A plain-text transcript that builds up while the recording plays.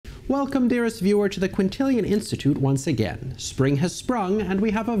Welcome, dearest viewer, to the Quintillion Institute once again. Spring has sprung, and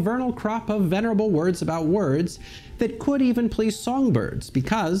we have a vernal crop of venerable words about words that could even please songbirds,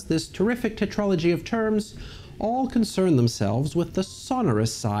 because this terrific tetralogy of terms all concern themselves with the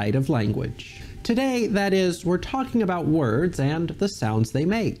sonorous side of language. Today, that is, we're talking about words and the sounds they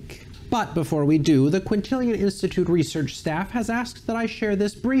make. But before we do, the Quintillion Institute research staff has asked that I share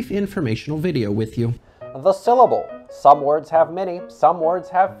this brief informational video with you. The syllable. Some words have many, some words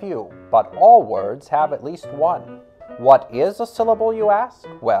have few, but all words have at least one. What is a syllable, you ask?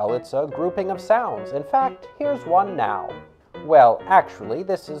 Well, it's a grouping of sounds. In fact, here's one now. Well, actually,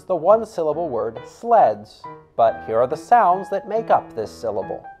 this is the one-syllable word sleds, but here are the sounds that make up this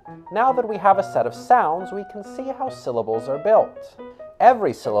syllable. Now that we have a set of sounds, we can see how syllables are built.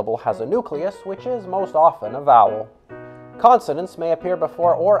 Every syllable has a nucleus, which is most often a vowel. Consonants may appear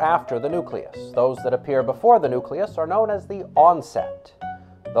before or after the nucleus. Those that appear before the nucleus are known as the onset.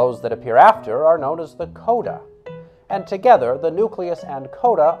 Those that appear after are known as the coda. And together, the nucleus and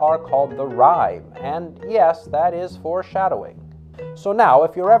coda are called the rhyme. And yes, that is foreshadowing. So now,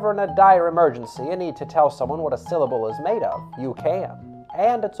 if you're ever in a dire emergency and need to tell someone what a syllable is made of, you can.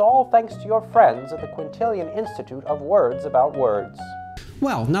 And it's all thanks to your friends at the Quintillion Institute of Words About Words.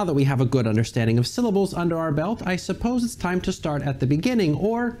 Well, now that we have a good understanding of syllables under our belt, I suppose it's time to start at the beginning,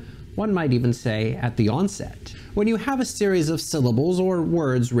 or one might even say at the onset. When you have a series of syllables, or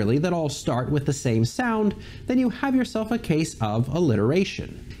words really, that all start with the same sound, then you have yourself a case of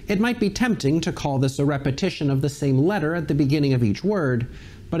alliteration. It might be tempting to call this a repetition of the same letter at the beginning of each word,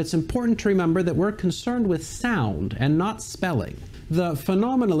 but it's important to remember that we're concerned with sound and not spelling. The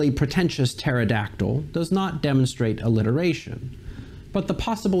phenomenally pretentious pterodactyl does not demonstrate alliteration, but the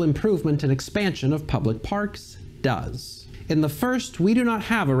possible improvement and expansion of public parks does. In the first, we do not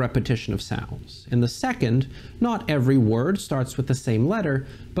have a repetition of sounds. In the second, not every word starts with the same letter,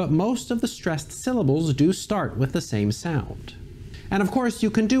 but most of the stressed syllables do start with the same sound. And of course, you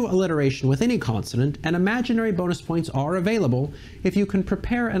can do alliteration with any consonant, and imaginary bonus points are available if you can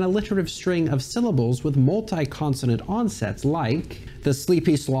prepare an alliterative string of syllables with multi-consonant onsets like, the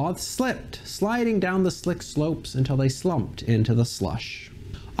sleepy sloths slipped, sliding down the slick slopes until they slumped into the slush.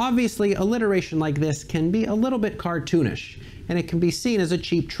 Obviously, alliteration like this can be a little bit cartoonish, and it can be seen as a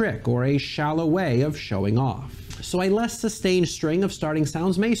cheap trick or a shallow way of showing off. So a less sustained string of starting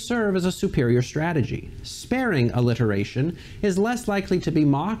sounds may serve as a superior strategy. Sparing alliteration is less likely to be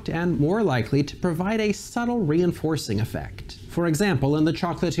mocked and more likely to provide a subtle reinforcing effect. For example, in The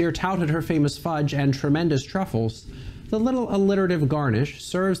Chocolatier Touted Her Famous Fudge and Tremendous Truffles, the little alliterative garnish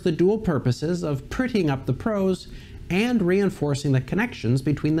serves the dual purposes of prettying up the prose and reinforcing the connections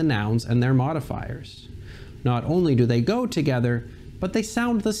between the nouns and their modifiers. Not only do they go together, but they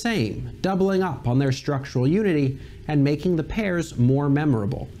sound the same, doubling up on their structural unity and making the pairs more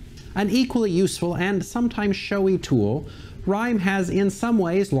memorable. An equally useful and sometimes showy tool, rhyme has in some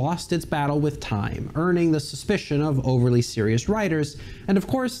ways lost its battle with time, earning the suspicion of overly serious writers, and of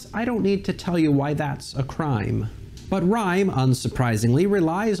course, I don't need to tell you why that's a crime. But rhyme, unsurprisingly,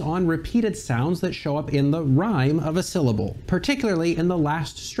 relies on repeated sounds that show up in the rhyme of a syllable, particularly in the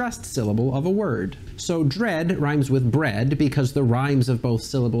last stressed syllable of a word. So dread rhymes with bread because the rhymes of both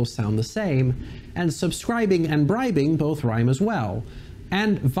syllables sound the same, and subscribing and bribing both rhyme as well.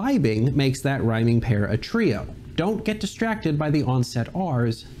 And vibing makes that rhyming pair a trio. Don't get distracted by the onset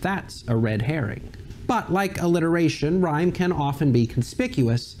R's, that's a red herring. But like alliteration, rhyme can often be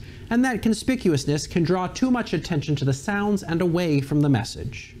conspicuous, and that conspicuousness can draw too much attention to the sounds and away from the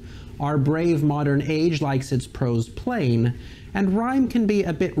message. Our brave modern age likes its prose plain, and rhyme can be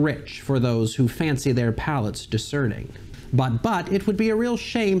a bit rich for those who fancy their palates discerning. But it would be a real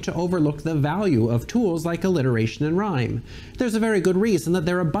shame to overlook the value of tools like alliteration and rhyme. There's a very good reason that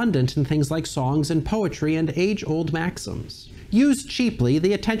they're abundant in things like songs and poetry and age-old maxims. Used cheaply,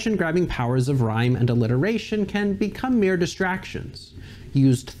 the attention-grabbing powers of rhyme and alliteration can become mere distractions.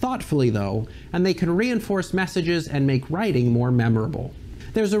 Used thoughtfully, though, and they can reinforce messages and make writing more memorable.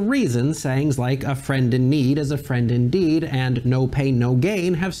 There's a reason sayings like "a friend in need is a friend indeed" and "no pain, no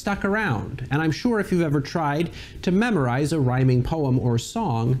gain" have stuck around, and I'm sure if you've ever tried to memorize a rhyming poem or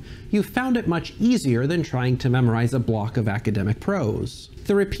song, you've found it much easier than trying to memorize a block of academic prose.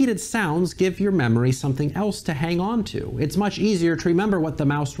 The repeated sounds give your memory something else to hang on to. It's much easier to remember what the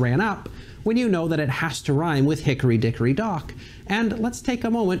mouse ran up when you know that it has to rhyme with hickory dickory dock. And let's take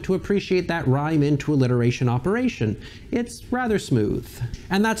a moment to appreciate that rhyme into alliteration operation. It's rather smooth.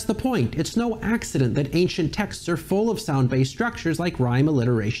 And that's the point. It's no accident that ancient texts are full of sound-based structures like rhyme,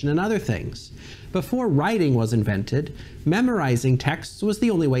 alliteration, and other things. Before writing was invented, memorizing texts was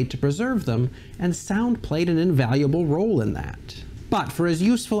the only way to preserve them, and sound played an invaluable role in that. But for as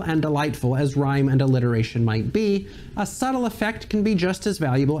useful and delightful as rhyme and alliteration might be, a subtle effect can be just as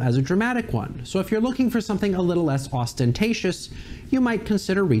valuable as a dramatic one. So if you're looking for something a little less ostentatious, you might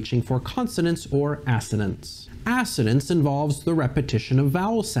consider reaching for consonance or assonance. Assonance involves the repetition of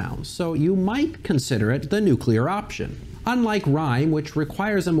vowel sounds, so you might consider it the nuclear option. Unlike rhyme, which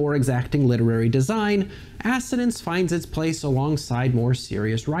requires a more exacting literary design, assonance finds its place alongside more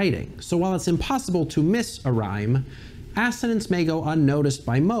serious writing. So while it's impossible to miss a rhyme, assonance may go unnoticed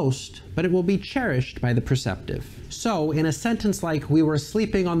by most, but it will be cherished by the perceptive. So in a sentence like "We were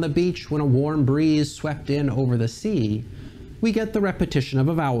sleeping on the beach when a warm breeze swept in over the sea," we get the repetition of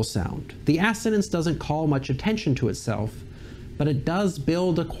a vowel sound. The assonance doesn't call much attention to itself, but it does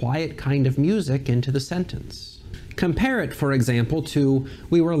build a quiet kind of music into the sentence. Compare it, for example, to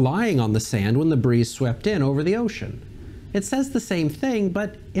 "We were lying on the sand when the breeze swept in over the ocean." It says the same thing,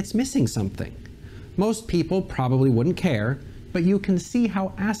 but it's missing something. Most people probably wouldn't care, but you can see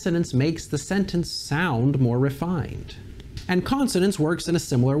how assonance makes the sentence sound more refined. And consonance works in a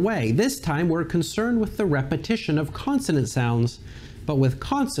similar way. This time we're concerned with the repetition of consonant sounds, but with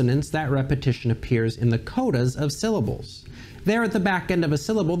consonance that repetition appears in the codas of syllables. There at the back end of a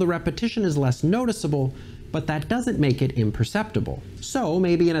syllable, the repetition is less noticeable, but that doesn't make it imperceptible. So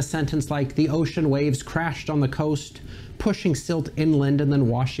maybe in a sentence like "The ocean waves crashed on the coast, pushing silt inland and then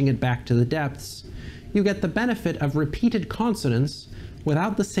washing it back to the depths," you get the benefit of repeated consonants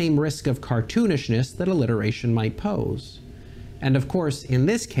without the same risk of cartoonishness that alliteration might pose. And of course, in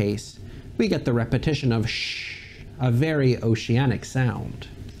this case, we get the repetition of sh, a very oceanic sound.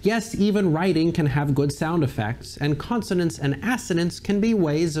 Yes, even writing can have good sound effects, and consonance and assonance can be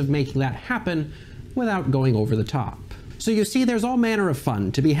ways of making that happen without going over the top. So you see, there's all manner of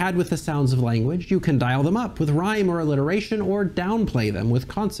fun to be had with the sounds of language. You can dial them up with rhyme or alliteration, or downplay them with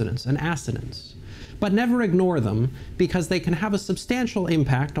consonance and assonance. But never ignore them, because they can have a substantial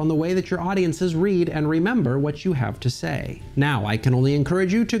impact on the way that your audiences read and remember what you have to say. Now, I can only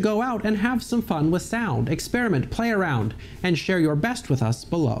encourage you to go out and have some fun with sound, experiment, play around, and share your best with us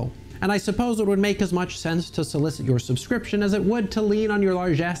below. And I suppose it would make as much sense to solicit your subscription as it would to lean on your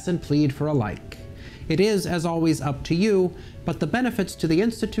largesse and plead for a like. It is, as always, up to you, but the benefits to the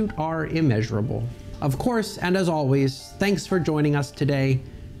Institute are immeasurable. Of course, and as always, thanks for joining us today.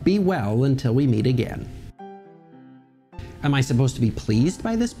 Be well until we meet again. Am I supposed to be pleased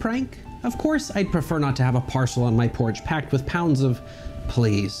by this prank? Of course, I'd prefer not to have a parcel on my porch packed with pounds of,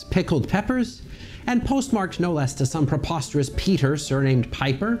 please, pickled peppers, and postmarked no less to some preposterous Peter surnamed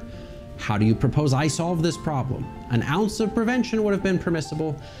Piper. How do you propose I solve this problem? An ounce of prevention would have been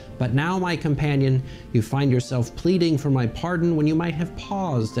permissible, but now, my companion, you find yourself pleading for my pardon when you might have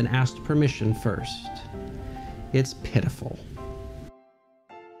paused and asked permission first. It's pitiful.